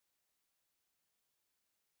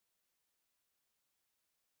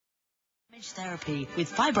Damage therapy. With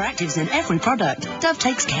fiber actives in every product, Dove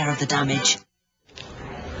takes care of the damage.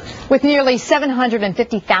 With nearly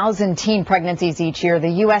 750,000 teen pregnancies each year, the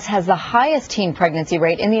U.S. has the highest teen pregnancy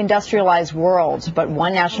rate in the industrialized world. But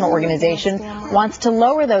one national organization wants to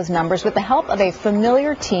lower those numbers with the help of a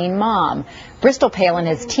familiar teen mom. Bristol Palin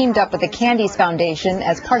has teamed up with the Candies Foundation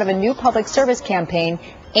as part of a new public service campaign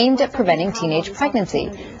aimed at preventing teenage pregnancy.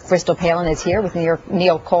 Bristol Palin is here with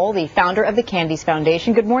Neil Cole, the founder of the Candies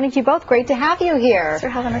Foundation. Good morning to you both. Great to have you here. Thanks for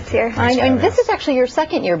having us here. And this is actually your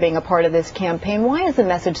second year being a part of this campaign. Why is the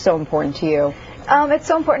message so important to you? It's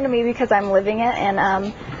so important to me because I'm living it, and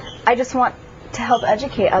I just want to help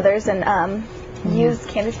educate others and use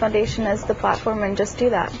Candies Foundation as the platform and just do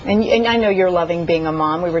that. And I know you're loving being a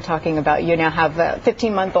mom. We were talking about you now have a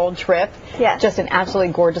 15-month-old Trip. Yeah. Just an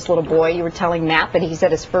absolutely gorgeous little boy. You were telling Matt that he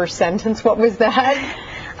said his first sentence. What was that?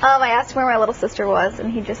 I asked him where my little sister was,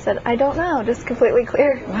 and he just said, "I don't know," just completely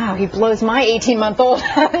clear. Wow, he blows my 18-month-old.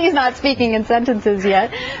 He's not speaking in sentences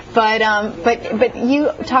yet. But you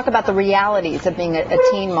talk about the realities of being a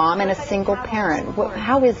teen mom and a single parent.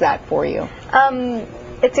 How is that for you?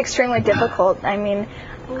 It's extremely difficult. I mean,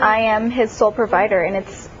 I am his sole provider, and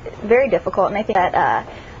it's very difficult. And I think that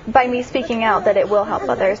by me speaking out, that it will help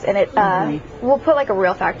others, and it will put like a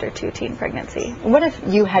real factor to teen pregnancy. What if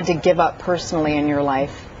you had to give up personally in your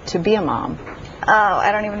life to be a mom? Oh,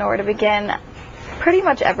 I don't even know where to begin. Pretty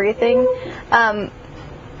much everything.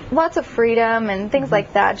 Lots of freedom and things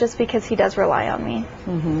like that, just because he does rely on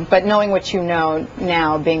me. But knowing what you know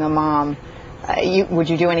now, being a mom, would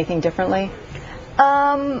you do anything differently?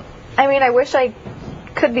 I mean, I wish I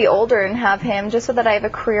could be older and have him, just so that I have a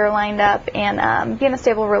career lined up and be in a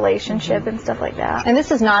stable relationship and stuff like that. And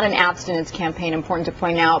this is not an abstinence campaign, important to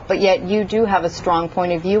point out, but yet you do have a strong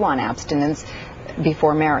point of view on abstinence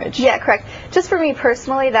before marriage. Yeah, correct. Just for me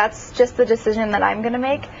personally, that's just the decision that I'm going to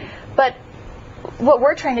make. But what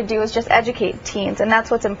we're trying to do is just educate teens, and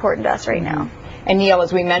that's what's important to us right now. And Neil,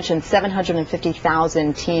 as we mentioned,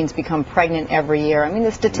 750,000 teens become pregnant every year. I mean,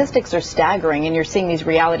 the statistics are staggering, and you're seeing these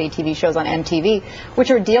reality TV shows on MTV, which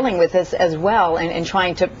are dealing with this as well, and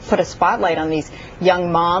trying to put a spotlight on these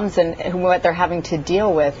young moms and what they're having to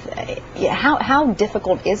deal with. How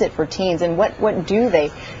difficult is it for teens, and what do they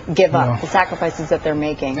give up, the sacrifices that they're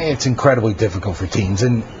making? It's incredibly difficult for teens,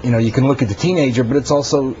 and you can look at the teenager, but it's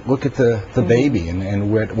also look at the baby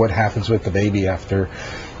and what happens with the baby after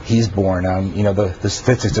he's born. The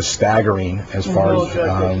statistics are staggering as far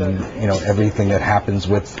as everything that happens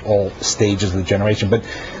with all stages of the generation. But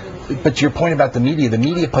to your point about the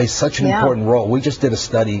media plays such an important role. We just did a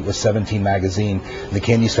study with 17 magazine, the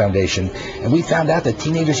Candies Foundation, and we found out that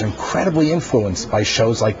teenagers are incredibly influenced by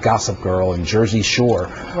shows like Gossip Girl and Jersey Shore.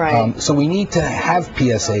 Right. So we need to have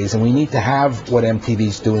PSAs, and we need to have what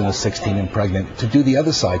MTV's doing with 16 and Pregnant to do the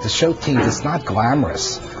other side, to show teens it's not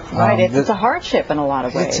glamorous. Right, it's a hardship in a lot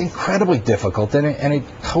of ways. It's incredibly difficult, and it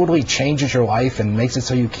totally changes your life and makes it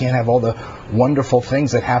so you can't have all the wonderful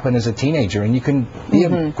things that happen as a teenager, and you can be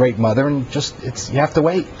a great mother, and you have to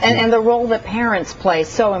wait. And the role that parents play is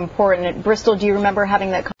so important. At Bristol, do you remember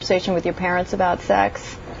having that conversation with your parents about sex?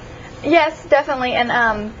 Yes, definitely,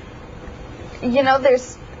 and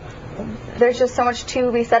there's just so much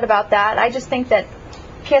to be said about that. I just think that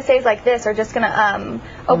PSAs like this are just going to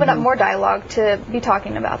open up more dialogue to be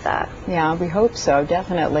talking about that. Yeah, we hope so,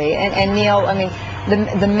 definitely. And Neil, I mean,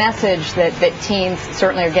 the message that teens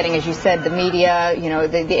certainly are getting, as you said, the media,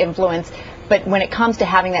 the influence, but when it comes to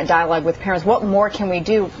having that dialogue with parents, what more can we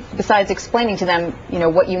do besides explaining to them,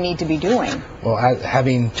 what you need to be doing? Well,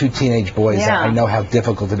 having two teenage boys, I know how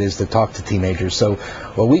difficult it is to talk to teenagers. So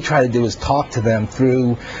what we try to do is talk to them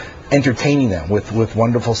through entertaining them with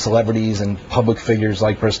wonderful celebrities and public figures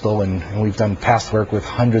like Bristol, and we've done past work with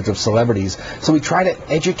hundreds of celebrities. So we try to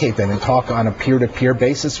educate them and talk on a peer-to-peer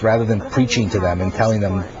basis rather than preaching to them and telling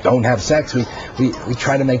them don't have sex. We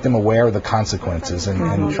try to make them aware of the consequences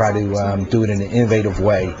and try to do it in an innovative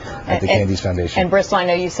way at the Candies Foundation. And Bristol, I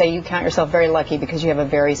know you say you count yourself very lucky because you have a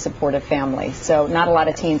very supportive family. So not a lot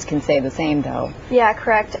of teens can say the same, though. Yeah,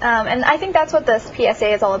 correct. And I think that's what this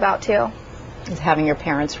PSA is all about, too. Is having your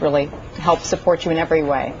parents really help support you in every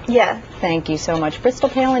way. Yeah. Thank you so much. Bristol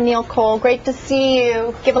Palin, Neil Cole, great to see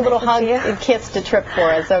you. Give a little hug and kiss to Trip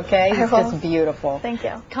for us, okay? It's just beautiful. Thank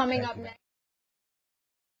you. Coming up next.